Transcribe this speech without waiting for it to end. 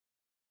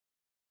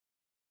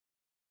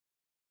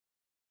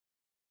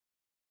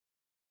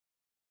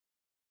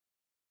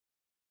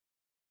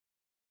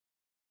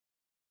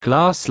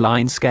Glass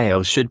line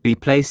scale should be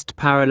placed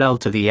parallel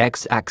to the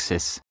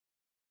x-axis.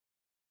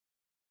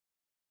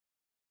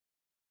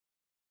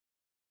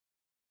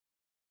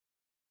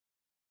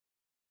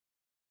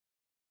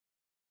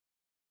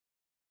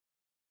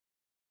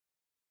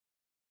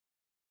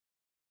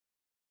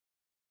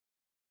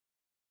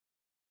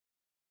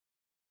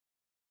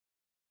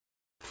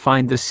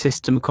 Find the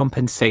system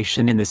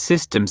compensation in the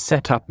System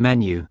Setup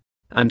menu,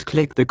 and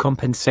click the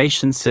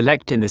compensation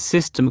select in the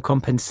System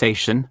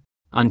Compensation,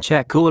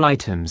 uncheck all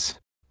items.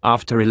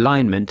 After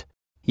alignment,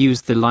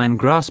 use the Line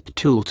Grasp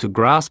tool to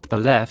grasp the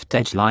left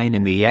edge line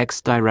in the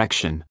X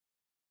direction.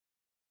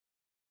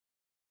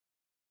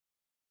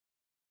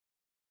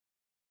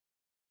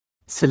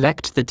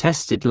 Select the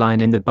tested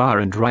line in the bar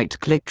and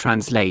right-click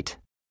Translate.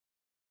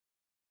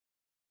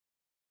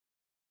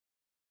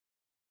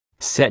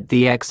 Set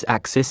the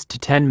x-axis to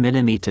 10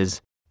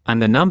 mm, and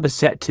the number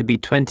set to be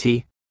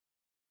 20.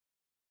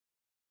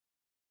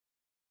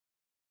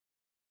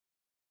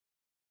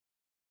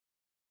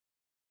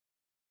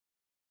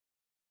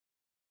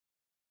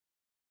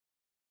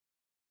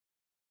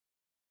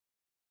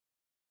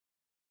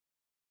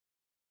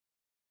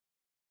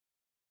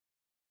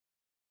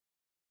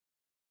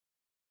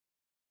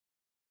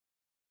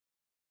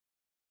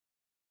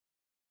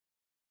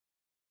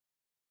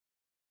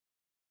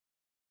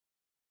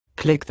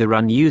 Click the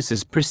Run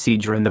Users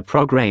procedure and the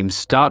program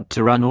start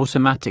to run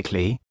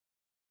automatically.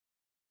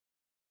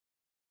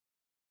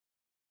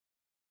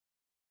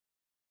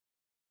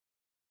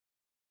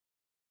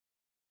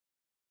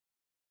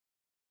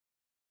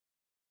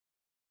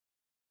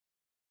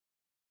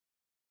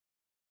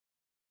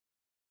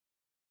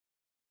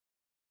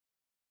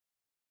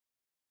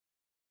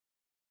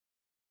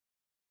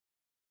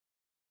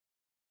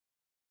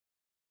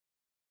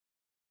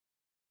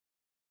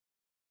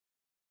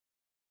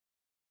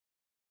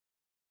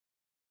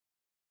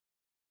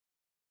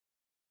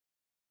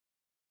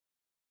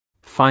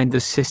 Find the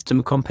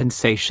system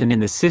compensation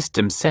in the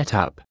System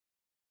Setup.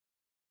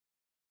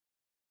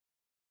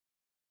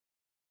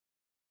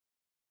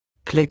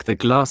 Click the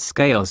Glass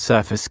Scale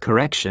Surface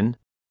Correction.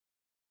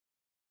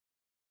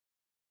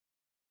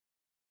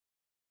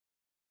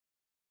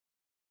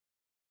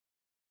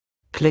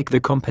 Click the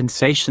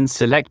Compensation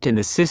select in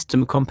the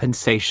System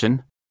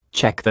Compensation.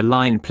 Check the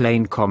Line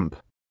Plane Comp.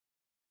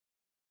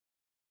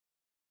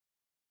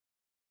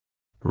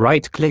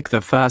 Right-click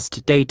the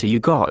first data you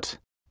got,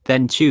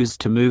 then choose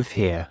to move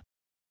here.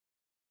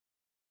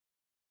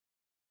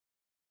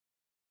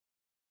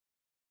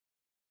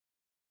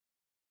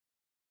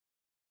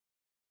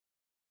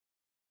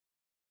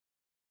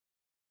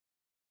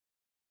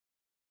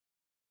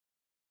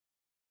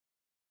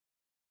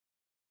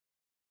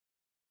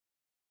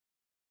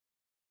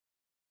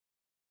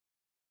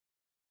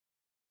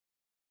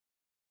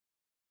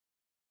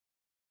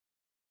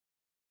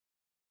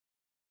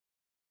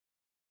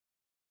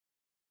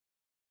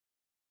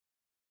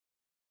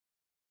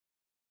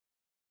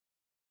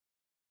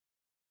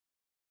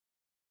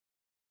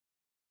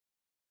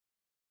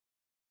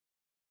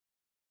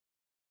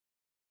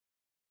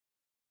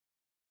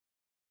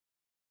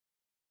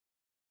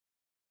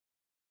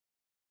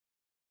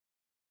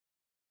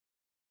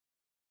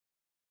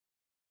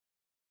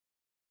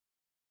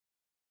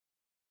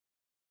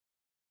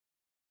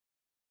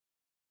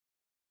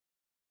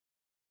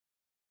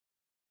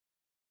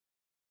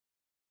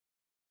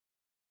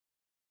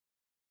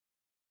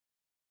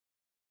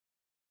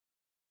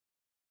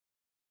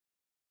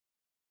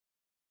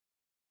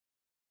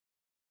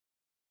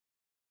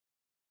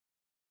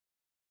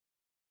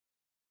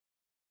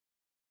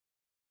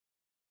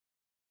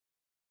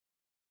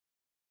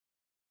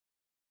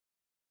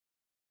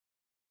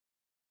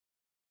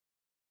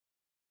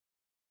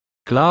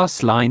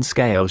 Glass line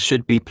scale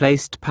should be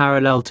placed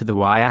parallel to the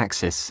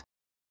y-axis.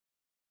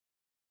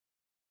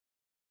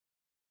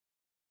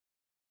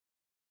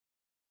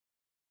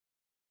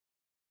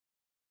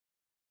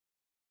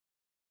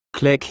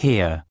 Click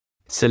here.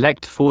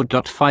 Select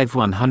 4.5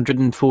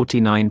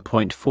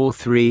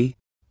 149.43,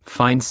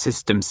 find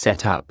System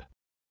Setup.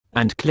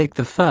 And click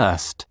the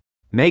first.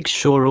 Make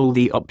sure all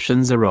the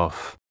options are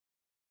off.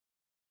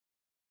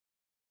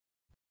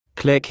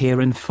 Click here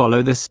and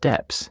follow the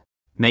steps.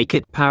 Make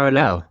it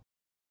parallel.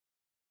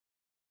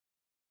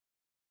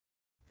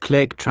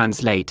 Click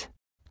Translate.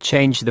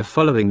 Change the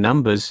following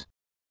numbers.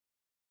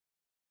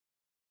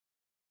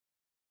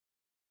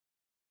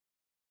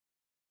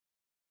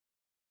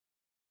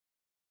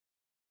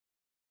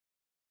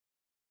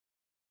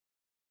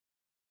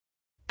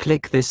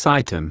 Click this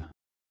item.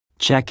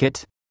 Check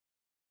it.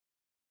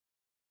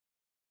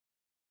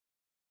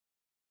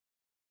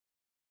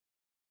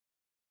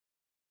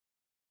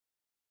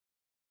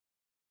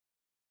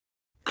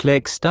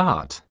 Click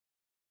Start.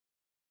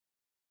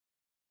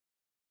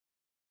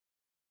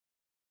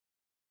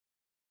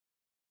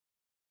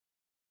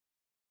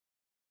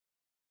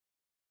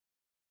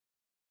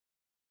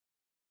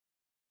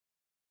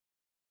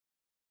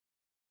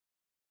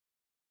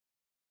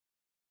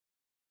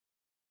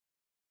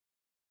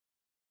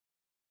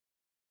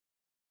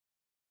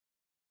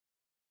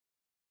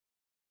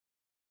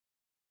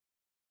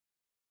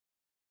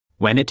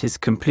 When it is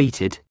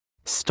completed,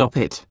 stop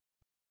it.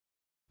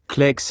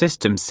 Click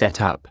System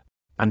Setup,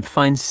 and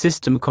find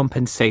System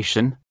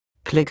Compensation.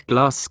 Click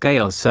Glass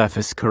Scale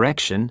Surface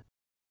Correction.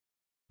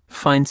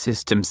 Find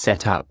System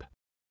Setup,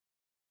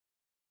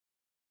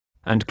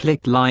 and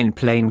click Line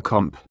Plane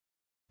Comp.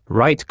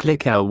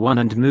 Right-click L1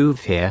 and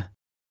move here.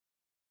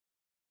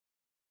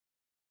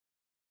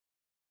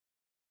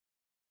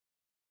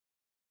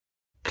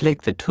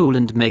 Click the tool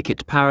and make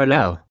it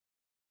parallel.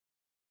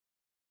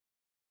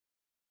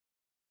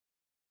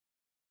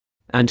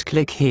 And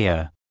click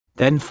here,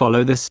 then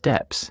follow the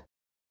steps.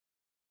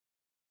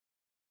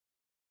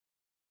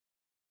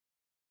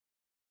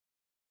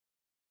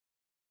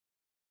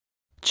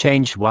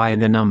 Change Y in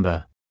the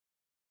number.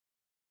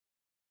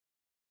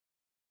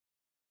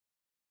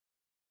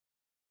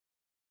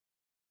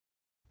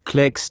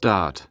 Click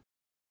Start.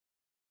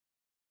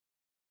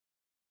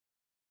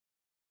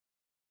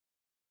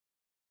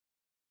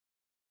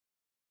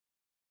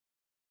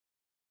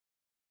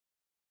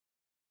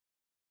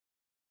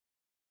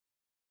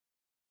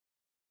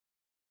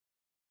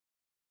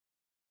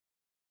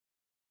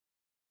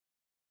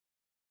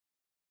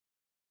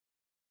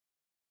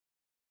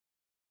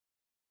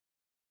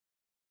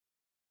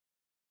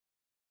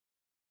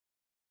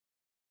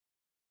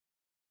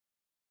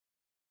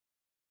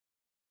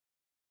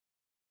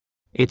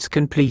 It's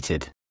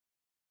completed.